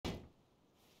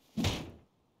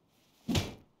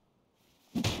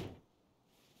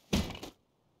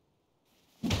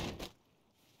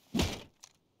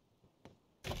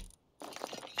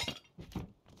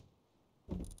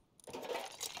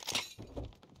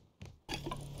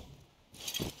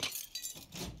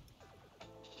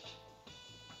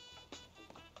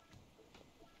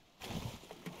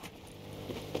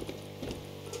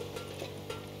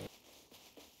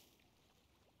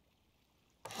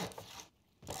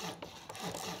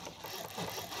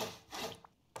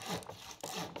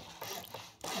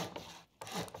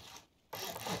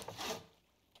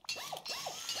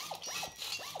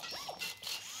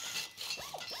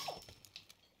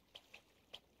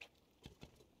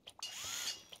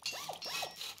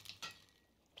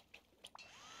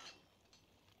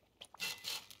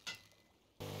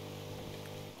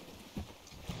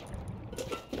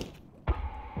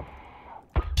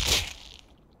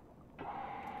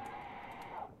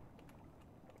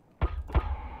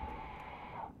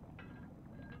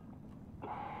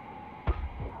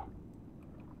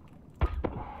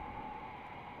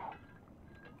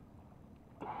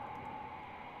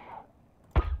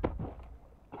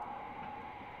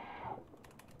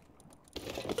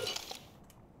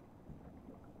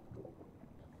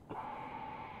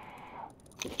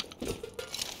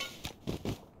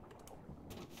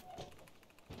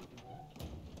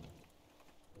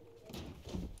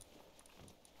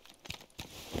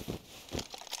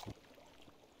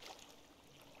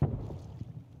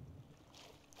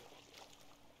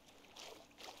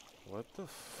the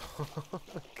fuck?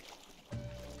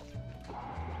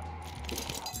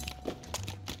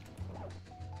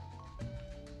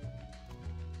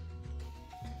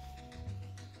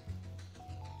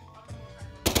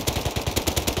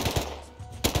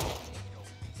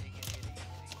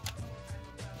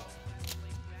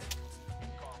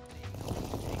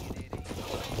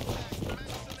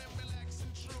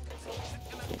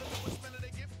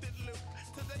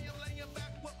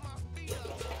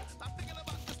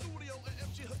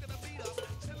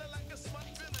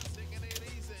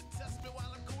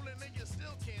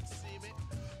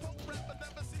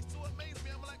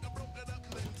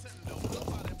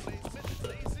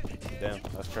 Damn,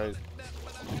 that's crazy.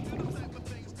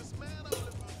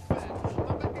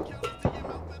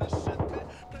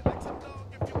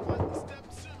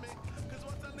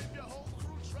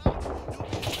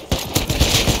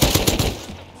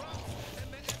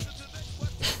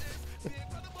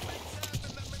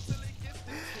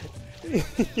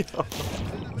 Yo.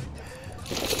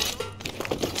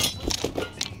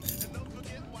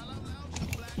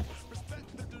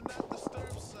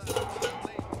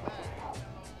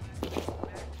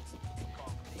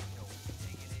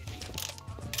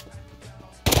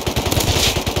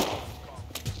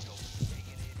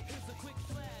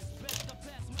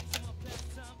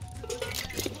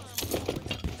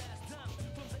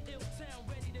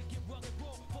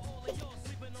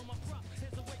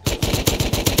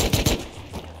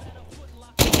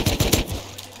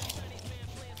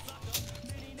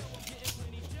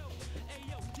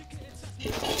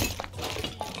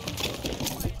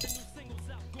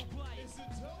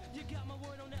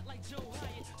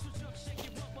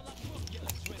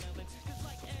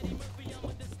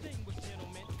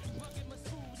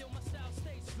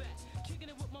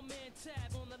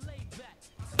 Tabb on the laid back.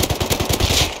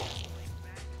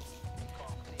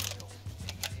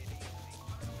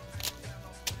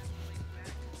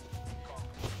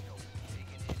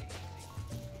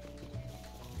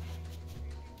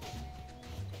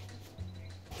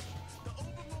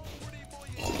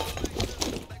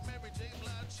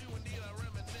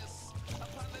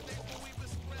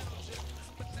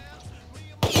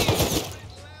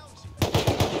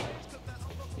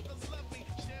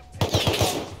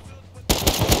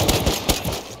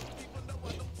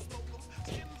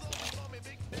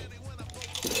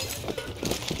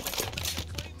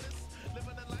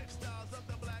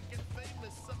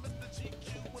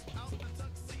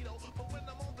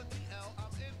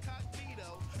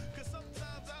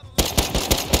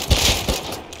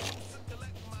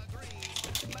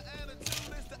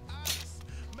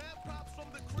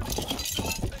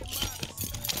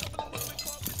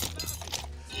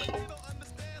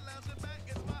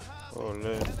 Oh,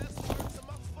 man.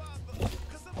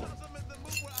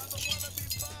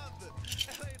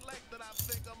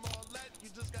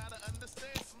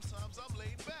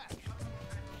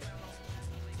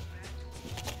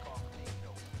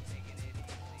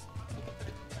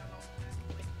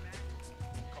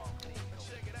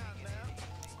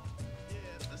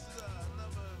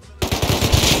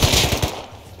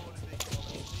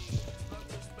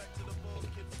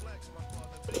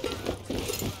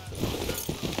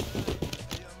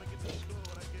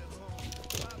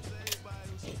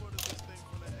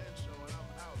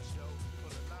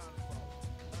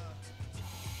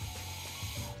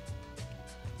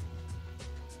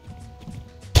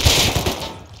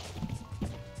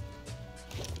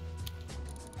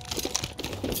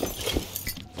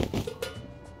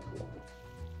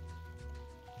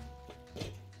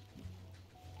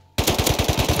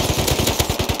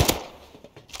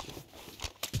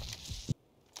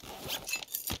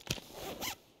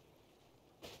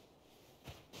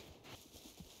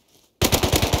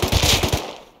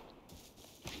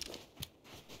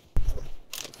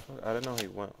 I didn't know he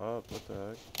went up. What the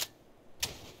heck?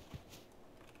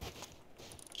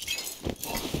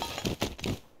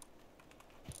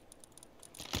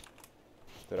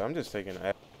 Dude, I'm just taking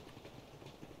a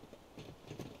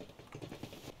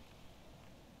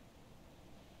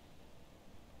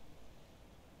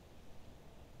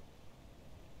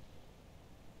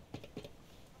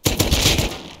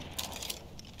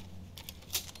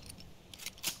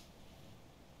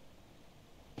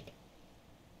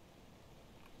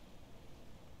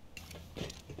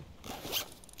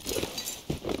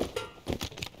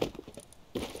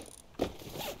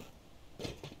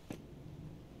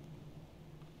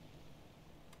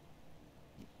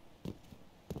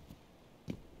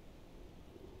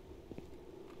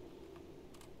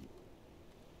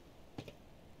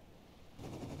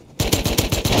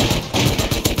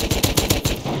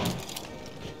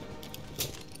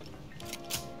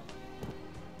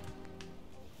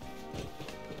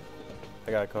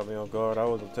That guy caught me on guard. I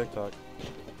was on TikTok.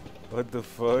 What the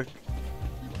fuck?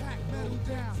 We pack metal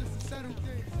down, it's a settle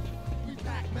thing. We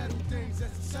pack metal things,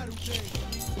 that's a settle thing.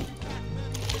 We pack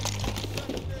metal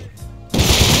things,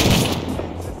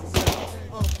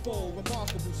 Unfold,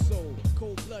 remarkable soul,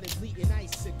 cold-blooded, bleeding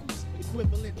icicles,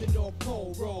 equivalent to North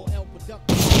Pole, raw, El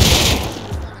productive.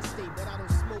 I stay, but I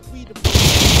don't smoke weed.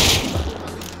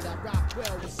 I rock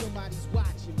well when somebody's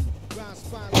watching me. Ground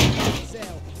spine like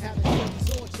Gazelle, having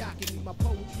friends all jocking me. My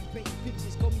poetry painting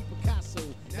pictures, call me Picasso.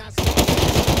 Not so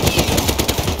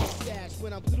stash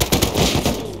when I'm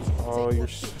through. Oh, you're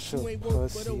such a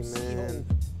pussy, man.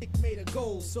 Made a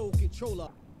goal, soul controller.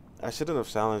 I shouldn't have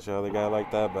challenged the other guy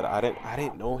like that, but I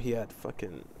didn't know he had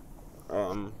fucking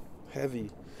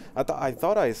heavy. I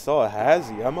thought I saw a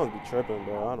hazy. I must be tripping,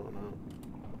 bro. I don't know.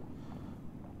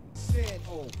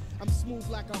 Oh, I'm smooth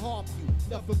like a harpy,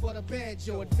 nothing but a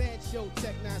banjo, advanced show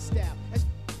techno style. That's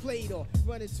played or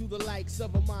running to the likes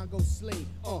of a Mongo slave.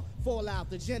 Fall out,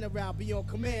 the general be on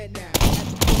command now.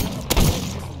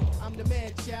 I'm the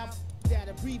man, child. That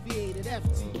abbreviated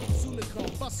FT, soon to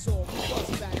come, bust off,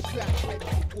 bust back, strap, ready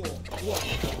for war. What?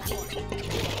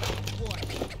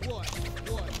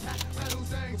 metal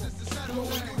things, it's the settle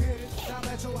thing. You hit it, now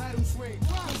let your head swing.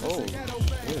 This is a ghetto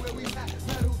thing, where we pack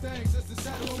metal things, it's the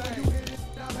settle thing. You hit it,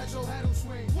 now let your head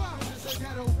swing. This is a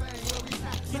ghetto thing, where we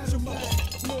pack metal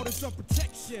things. Orders of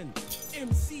protection,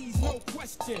 MCs no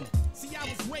question. See, I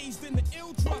was raised in the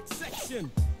ill drug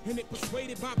section, and it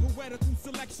persuaded by poetical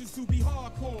selections to be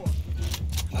hardcore.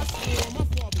 I swore my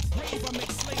father's grave, I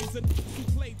make slaves and who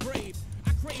play brave.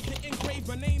 I crave to engrave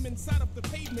my name inside of the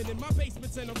pavement. In my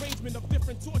basement's an arrangement of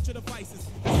different torture devices.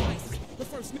 The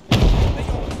first they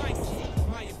all the nicest.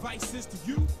 My advice is to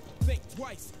you, think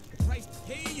twice. The price to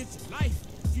pay is your life.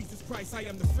 Jesus Christ, I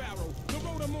am the Pharaoh. The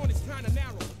road I'm on is kinda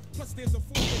narrow. Plus there's a way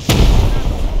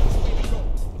to go.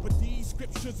 But these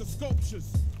scriptures are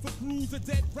sculptures. For crews of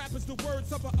dead rappers, the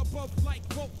words of above like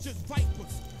vultures,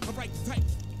 vipers. I write the type.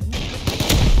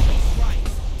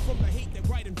 From the hate that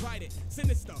right invited,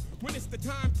 sinister. When it's the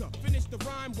time to finish the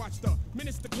rhyme, watch the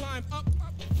minister climb up,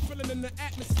 filling in the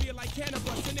atmosphere like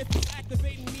cannabis. And if it's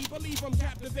activating me, believe I'm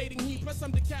captivating he. Plus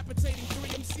I'm decapitating 3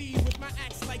 MCs with my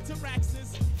axe like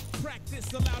Tyraxes.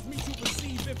 Practice allows me to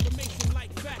receive information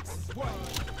like faxes. What?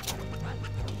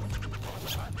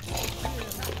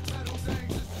 Metal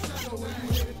things, it's the settle when you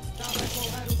hit it, now let your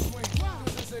head swing.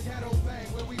 This is a ghetto thing,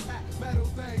 where we pack metal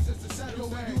things, it's the settle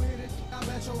when you hit it, now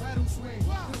let your head swing.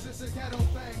 This is a ghetto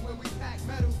thing, where we pack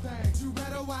metal things. You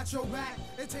better watch your back,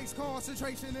 it takes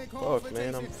concentration and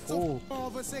confrontation. Man, I'm full. So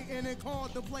conversating and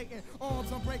contemplating,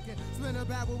 arms I'm breaking, spin a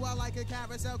barrel well like a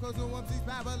carousel, cause the ones these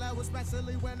parallel,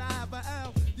 especially when I have a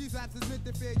L. These raps is meant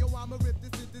to fear, yo I'ma rip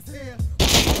this here.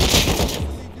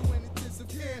 Leave you in intensive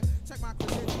care. Check my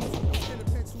credentials, pen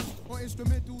and pencils or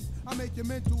instrumentals. I make you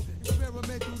mental,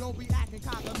 experimental. Don't be acting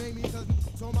cockamamie,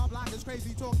 cause on my block is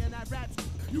crazy talking that raps.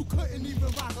 You couldn't even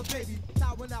rock a baby.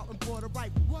 I went out and bought a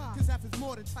rifle. Cause that is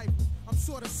more than trifle. I'm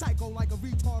sorta psycho like a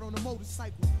retard on a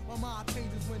motorcycle. My mind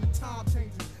changes when the time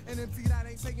changes. And MC that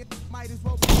ain't saying might as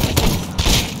well be.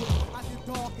 I get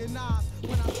dark and eyes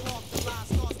when I talk the lies.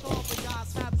 Start starving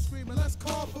guys, have screaming, let's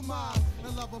compromise.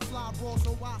 And love a fly raw,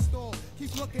 so I stall.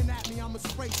 Keep looking at me, I'ma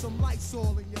spray some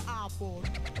Lysol in your eyeball.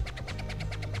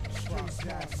 Really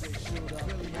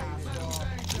high,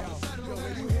 yo,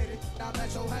 when you hit it, now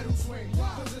let your head swing.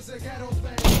 Cause it's a ghetto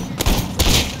thing.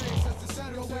 It's the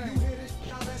settle when you hit it,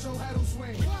 now let your head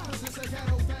swing. Cause it's a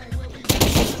ghetto thing where we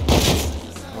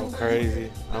I'm crazy.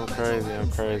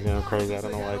 I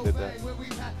don't know why I did that.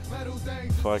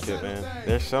 Fuck it, man.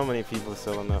 There's so many people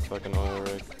still on that fucking oil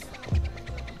rig.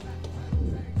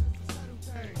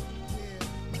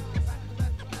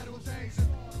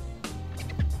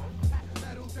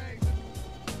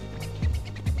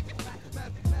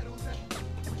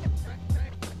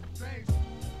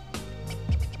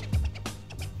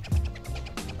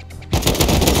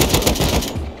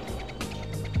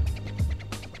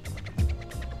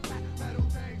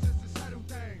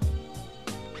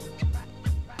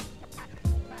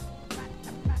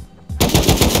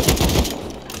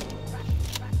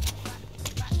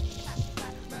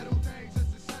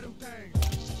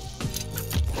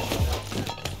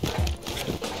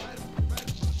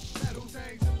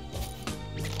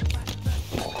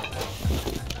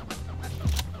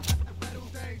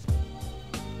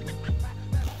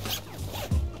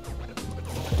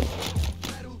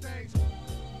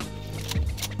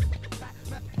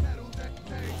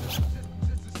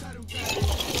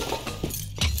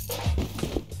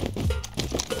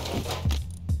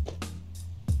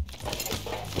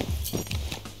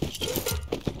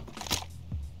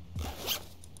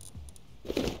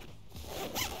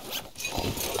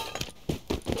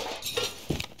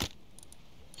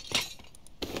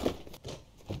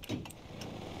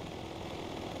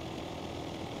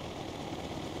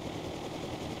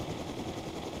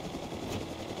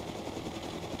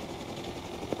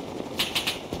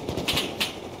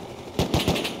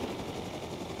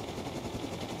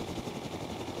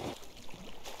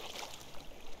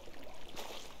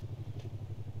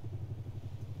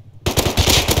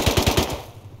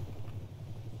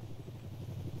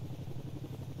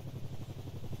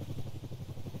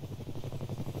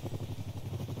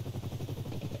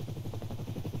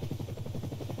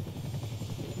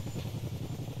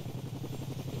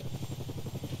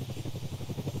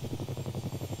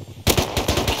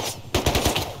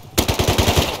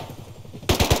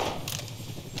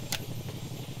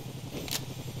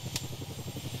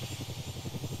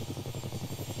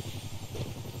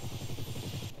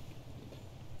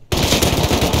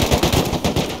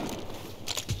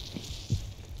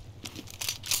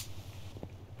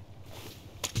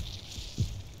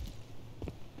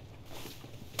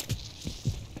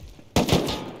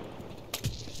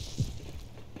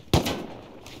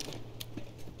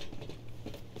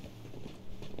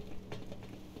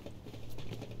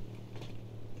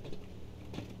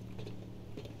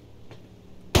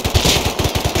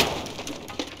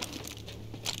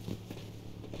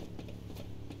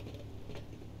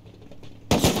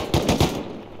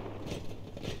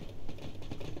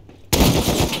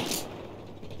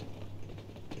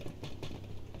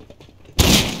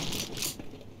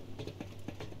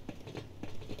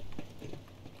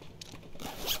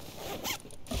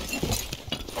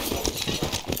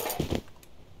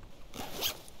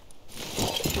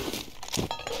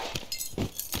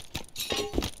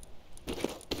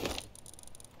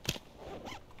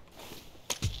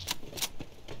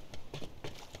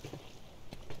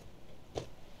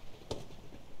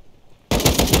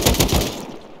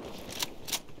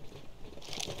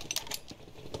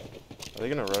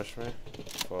 gonna rush me?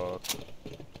 Fuck.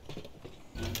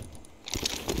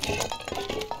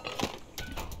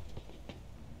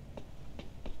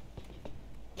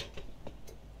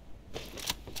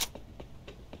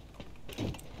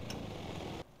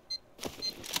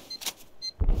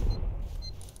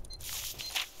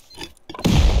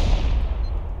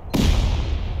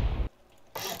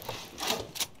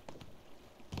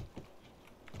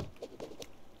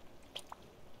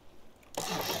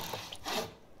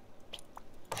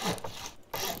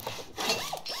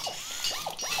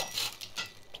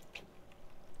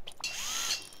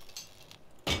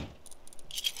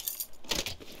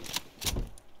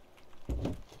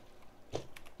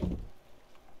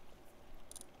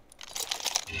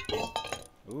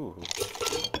 Ooh,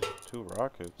 2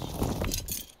 rockets.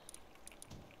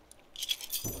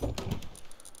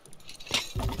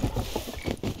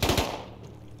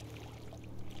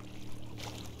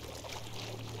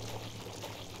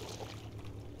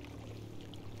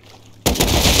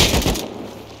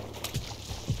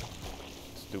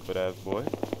 Stupid ass boy.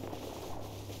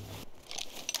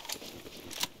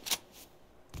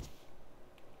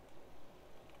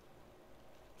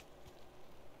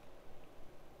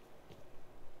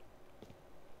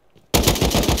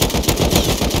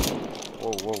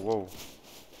 Whoa, whoa, whoa.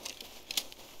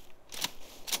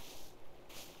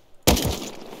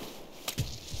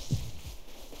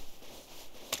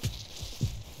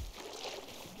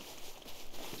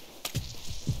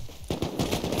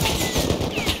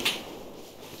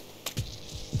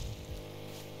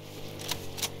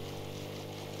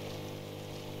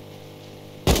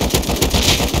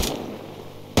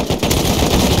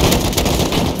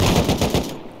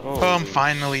 Oh, I'm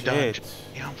finally done. Shit.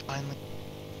 Yeah, I'm finally.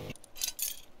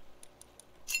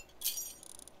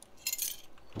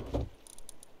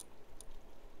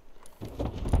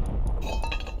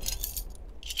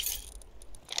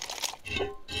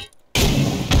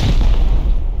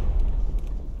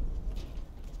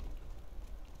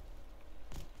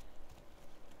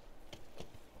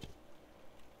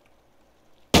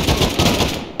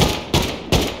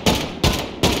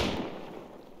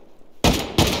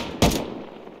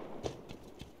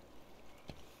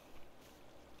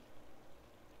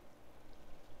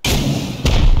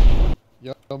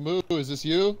 Yo, Moo, is this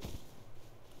you?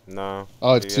 No.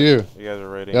 Oh, it's you. You guys are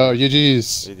ready. Yo,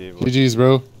 UG's. GG, boy. UG's,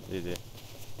 bro. GG.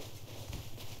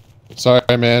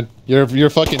 Sorry, man. You're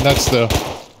fucking nuts, though. Bitch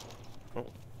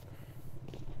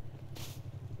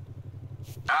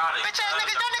ass niggas,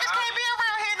 y'all niggas can't be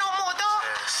around here no more, dog.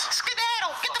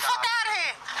 Skedaddle, get the fuck out of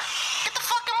here. Get the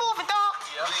fucking moving, dog.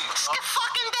 Get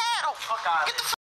fucking daddle. Get the